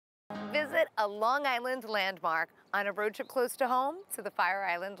Visit a Long Island landmark on a road trip close to home to the Fire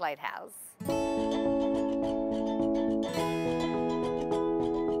Island Lighthouse.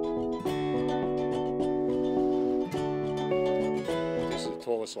 This is the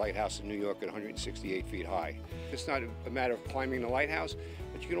tallest lighthouse in New York at 168 feet high. It's not a matter of climbing the lighthouse,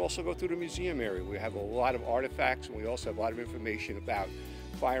 but you can also go through the museum area. We have a lot of artifacts, and we also have a lot of information about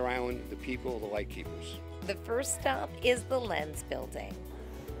Fire Island, the people, the lightkeepers. The first stop is the Lens Building.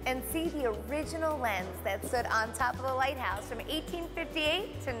 And see the original lens that stood on top of the lighthouse from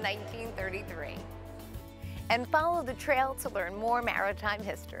 1858 to 1933. And follow the trail to learn more maritime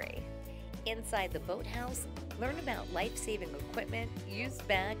history. Inside the boathouse, learn about life-saving equipment used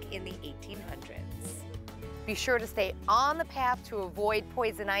back in the 1800s. Be sure to stay on the path to avoid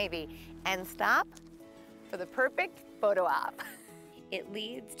poison ivy and stop for the perfect photo op. It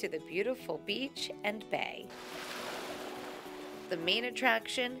leads to the beautiful beach and bay. The main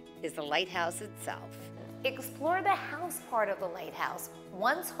attraction is the lighthouse itself. Explore the house part of the lighthouse,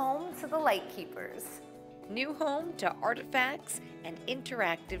 once home to the lightkeepers. New home to artifacts and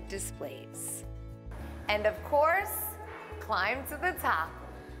interactive displays. And of course, climb to the top.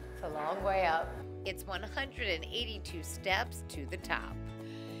 It's a long way up. It's 182 steps to the top.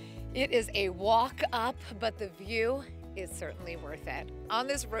 It is a walk up, but the view is certainly worth it. On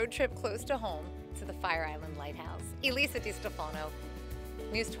this road trip close to home to the Fire Island Lighthouse, Elisa Di Stefano,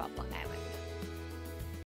 News 12 Long Island.